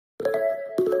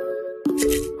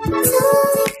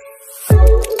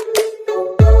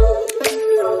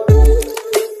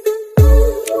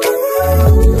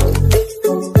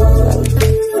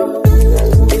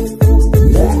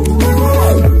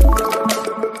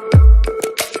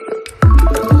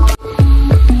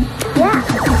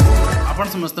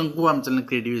समस्त को आम चैनल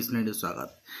क्रिएटिविटी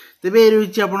स्वागत। तेरे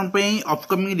रही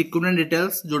अपकमिंग रिक्रूटमेंट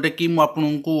डिटेल्स जोटा कि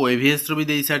मुझे OAVS भी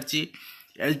दे सारी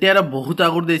एलटीआर बहुत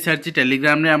आगुरी दे सारी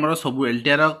टेलीग्राम आमर सब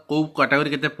एलटीआर कौ कैटेगरी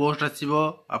के पोस्ट आसो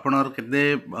आपनर के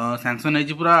सैंक्शन हो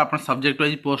पूरा आप subject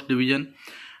wise post division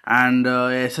and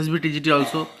SSB TGT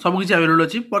also सब किसी अवेलेबल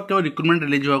अच्छी बट केवल रिक्रूटमेंट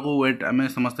रिलीज होगा वेट आम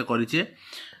समस्ते करें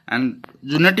and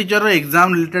junior teacher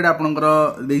exam related आपंकर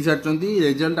दे सारी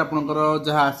रिजल्ट आपंकर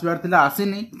जहाँ आसबार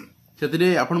आसीनी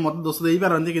से आप मत दोष दे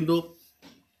पारती किंतु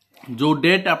जो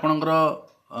डेट आपंकर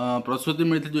प्रस्तुति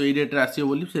मिलती जो ये डेट्रे आसो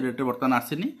बोली से डेट्रे बर्तमान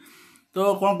आसीनी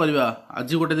तो कौन करवा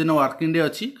आज गोटे दिन वर्किंग डे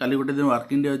अच्छी काली गोटे दिन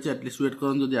वर्किंग डे अच्छी एटलिस्ट वेट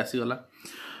कर आसीगला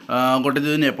गोटे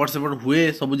दिन एपट सेपट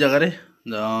हुए सब जगार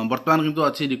बर्तमान किंतु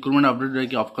अच्छी रिक्रूटमेंट अपडेट रही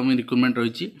अपकमिंग रिक्रूटमेंट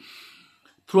रही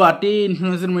थ्रू RTI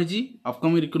इनफर्मेशन मिली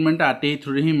अपकमिंग रिक्रूटमेंट RTI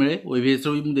थ्रू ही मिले OAVS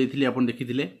भी मुझे आप देखी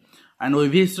एंड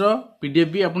OAVS PDF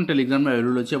भी आप टेलीग्राम में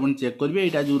अवेलेबल अच्छी आप चेक करेंगे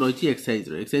यहाँ जो रही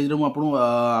एक्सरसाइज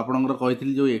मुझे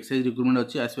कही जो एक्सरसाइज रिक्रूटमेंट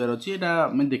अच्छी आसबार अच्छी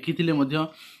मैं देखी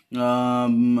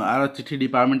आर चिठी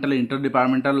डिपार्टमेंटाल इंटर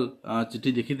डिपार्टमेंटाल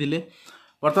चिठी देखी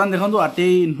बर्तमान देखो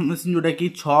RTI इनफर्मेशन जोटा कि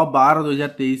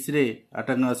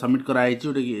 6/12/2023 सबमिट कराई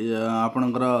जोटा कि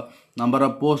आपणकर number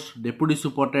of post deputy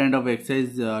superintendent of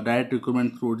excise direct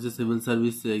recruitment through Odisha civil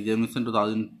service examination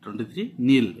 2023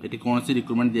 नील ये कौन सी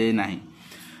रिक्रूटमेंट दिए ना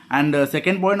एंड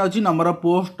सेकेंड पॉइंट अच्छी number of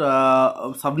post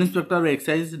sub inspector of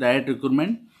excise direct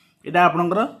recruitment यहाँ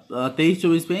आपणकर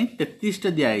 23-24 33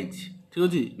 दिखाई ठीक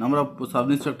अच्छे number of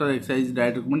sub inspector excise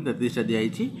direct recruitment 33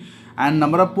 दिखाई and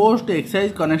number of post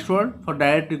excise constable for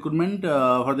direct recruitment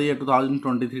for the year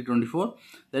 2023-24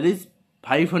 that is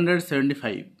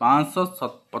 575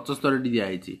 575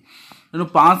 दिखाई तेणु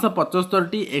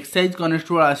 575 excise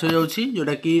constable आस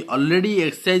जोटा कि ऑलरेडी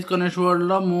एक्साइज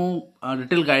कनेस्टेबल मु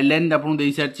डिटेल गाइडलाइन आपको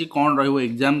दे सारी कौन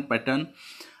रग्जाम पैटर्न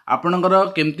आपणकर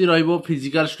केमती रहिबो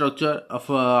फिजिकल स्ट्रक्चर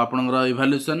ऑफ आपणकर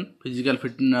इवैल्यूएशन फिजिकल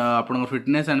आपणकर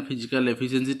fitness and physical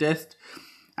efficiency test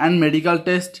and medical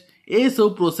test ये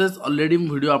सब प्रोसेस ऑलरेडी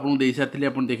वीडियो आपको दे सारी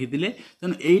आप देखी तेणु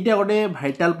यहीटा गोटे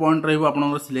भाइटाल पॉइंट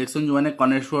रहा सिलेक्शन जो मैंने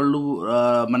कनेस्टेबल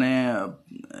माने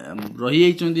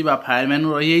रही फायरमैन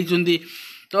रही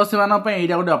तो से यहाँ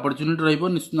गोटे अपॉर्चुनिटी रहिबो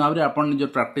निश्चित भाव में आप निज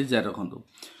प्रैक्टिस जारी रखु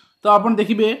तो आप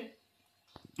देखिए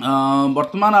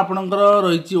बर्तमान आपणकर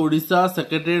रही ओडिशा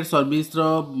सेक्रेटेरिएट सर्विस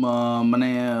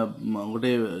माने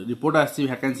गोटे रिपोर्ट आसी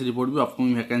वैकेंसी रिपोर्ट भी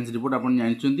अपकमिंग वैकेंसी रिपोर्ट आप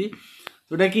जानते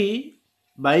जोटा कि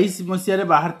 22 मसीह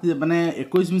बाहर माने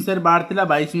 21 मसीह बाहर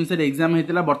 22 मसीह एग्जाम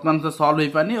होता बर्तमान से सल्व हो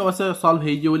पानी अवश्य सल्व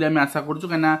हो आशा करूँ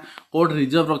कहीं कोर्ट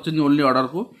रिजर्व रखते ओनली ऑर्डर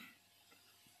को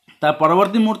ता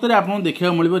परवर्ती मुहूर्त में आपको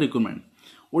देखा मिले recruitment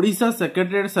Odisha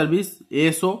secretariat service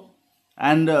ASO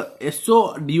and SO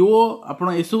DO आप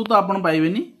एसबू तो आप पाइबे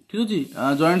ठीक अच्छे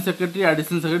joint secretary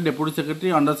additional secretary deputy secretary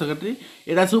under secretary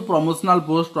यहाँ सब प्रमोशनल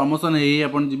पोस्ट प्रमोशन हो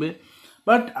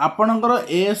बट आपणकर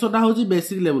ASO टा हूँ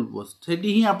बेसिक लेवल पोस्ट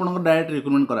से आपंकर डायरेक्ट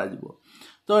रिक्रूटमेंट करा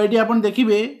तो ये आप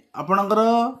देखिए आपणकर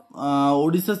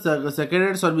Odisha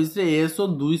secretariat service ASO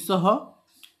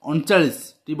 239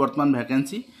 T बर्तमान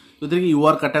वैकेंसी जो कि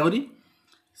यूआर category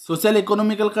social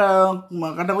economical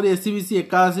category SC BC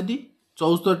 81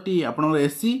 64 आपणकर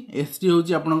SC ST हूँ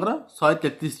आपणकर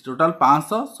 133 टोटाल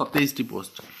 527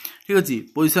 पोस्ट ठीक अच्छे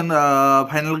पोजिशन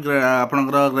फाइनल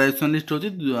आपणकर ग्रेजुएशन लिस्ट हूँ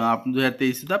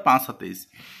 2023 सुधा 527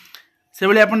 से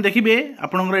भाई आप देखिए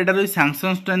आपणकर यहाँ रही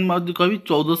सैंक्शन स्ट्रेंथ कह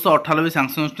 1498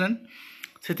 सैंक्शन स्ट्रेंथ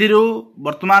से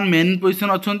बर्तमान मेन पोजिशन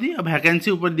अच्छा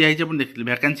वैकेंसी ऊपर दिखाई आप देखिए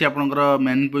वैकेंसी आपणकर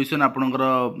मेन पोजिशन आपणकर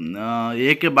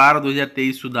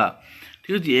 1/12/2023 सुधा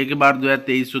ठीक अच्छे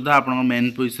 1/12/2023 सुधा आप मेन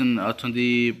पोजिशन अच्छा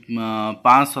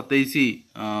 527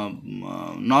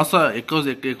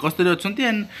 971 अच्छा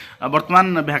एंड बर्तमान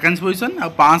वैकेंसी पोजिशन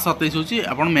 527 हूँ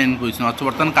आप मेन पोजिशन अच्छा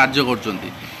बर्तमान कार्य कर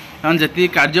जी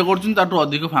कार्य कर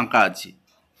अधिक फांका अच्छी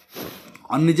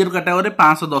अनरिजर्व कैटेगरी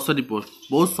 510 पोस्ट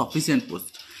बहुत सफिशिएंट पोस्ट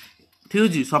ठीक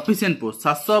अच्छे सफिशिएंट पोस्ट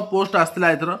 700 पोस्ट आसला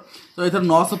एथर तो एथर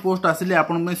 900 पोस्ट आसिले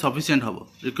आपण सफिशिएंट हम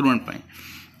रिक्रूटमेंट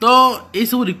तो ये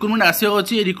सब रिक्रूटमेंट आसवा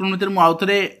अच्छी रिक्रूटमेंट में आउ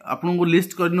थे आपको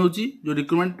लिस्ट कर जो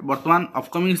रिक्रूटमेंट बर्तमान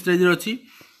अपकमिंग स्टेज अच्छी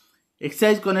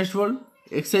एक्साइज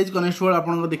कनेस्टेबल आप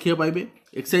देखिए पाइबे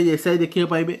एक्साइज SI देखिए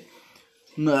पाइबे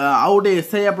आउ गोटे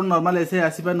SI आप नॉर्मल SI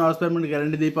आसपार न आसपार मुझे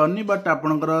गारंटी दे पारनी बट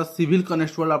आपंकर सिविल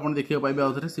कनेस्टेबल आप देखिए पाइबे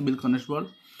आउ थे सिविल कनेस्टेबल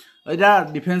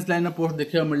यहाँ डिफेन्स लाइन पोस्ट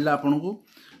देखा मिलला आपको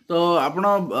तो आप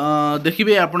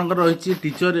देखिए आपंकर रही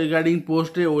teacher regarding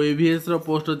post OAVS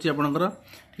post अच्छी आपंकर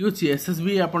ठीक अच्छे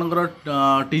SSB आपंकर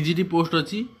TGT पोस्ट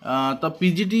अच्छी तो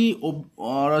PGT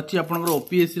अच्छी आपंकर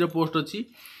OPSC पोस्ट अच्छी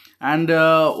एंड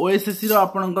ओएसएससी रो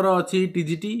आपनकर अछि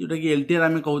टीजीटी जोटा कि एलटीआर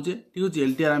आमे कहूचे ठीक अछि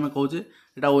एलटीआर आमे कहूचे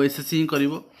एटा ओएसएससी ही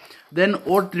करिवो देन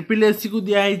ओ ट्रिपल एससी को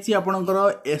दिया हिची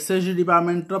आपनकर SSC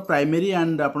department row primary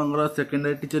and आपनकर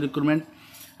secondary teacher recruitment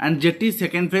and jetty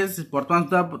second phase वर्तमान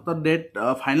सुधा तो डेट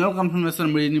फाइनल कंफर्मेशन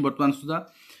मिलिनी वर्तमान सुधा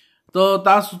तो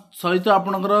ता सहित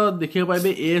आपनकर देखियो पाइबे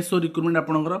एएसओ रिक्रूटमेंट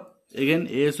आपनकर अगेन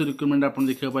एएसओ रिक्रूटमेंट आपन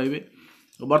देखियो पाइबे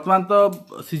वर्तमान तो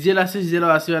सीजीएल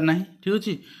आसीबार नहीं ठीक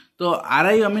अछि तो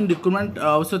आरआई आई मीन रिक्रूटमेंट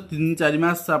अवश्य 3-4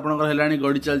 मास आपनकर हेलानी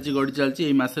गडी चलची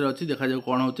एई मास रे अछि देखा जाऊ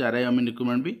कोन होची आरआई आई मीन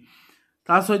रिक्रूटमेंट भी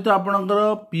ता सहित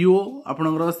आपनकर पीओ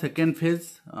आपनकर सेकेंड फेज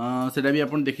सेटा भी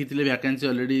आपन देखिथिले वैकेंसी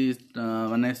ऑलरेडी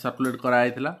माने सर्कुलेट करा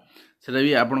आइतला सेटा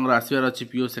भी आपनकर आसीबार अछि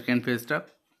पीओ सेकेंड फेज टा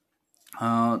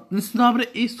निश्चित भाव में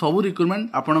ये सब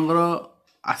रिक्रूटमेंट आपनकर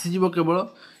आसी जीवो केवल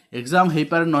एग्जाम हेई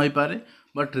पारे न हेई पारे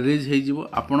बट रिलीज हेई जीवो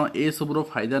आपण ए सब रो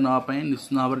फायदा नवा पई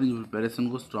निश्चित भाव में प्रिपरेशन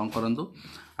को स्ट्रांग करंतु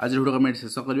आज वीडियो कमेंट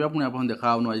शेष करबा पुनी आपन देखा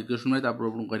आउनु एजुकेशन में तापर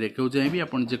आपन करिया केउ चाहिबे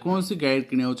आपन जे कोनसी गाइड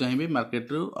किनेउ चाहिबे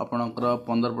मार्केट रो आपनकर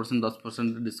 15%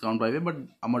 10% डिस्काउंट पाइबे बट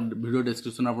हमर वीडियो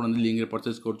डिस्क्रिप्शन आपन लिंक रे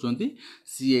परचेज करचोंती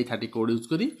CA30 कोड यूज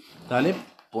करी ताले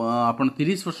आपण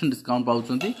 30% discount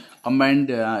पाउचोंती combined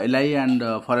LI and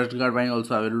forest guard bye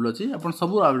also available अछि आपण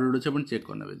सब अवेलेबल अछि आपण चेक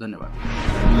करनेबे धन्यवाद।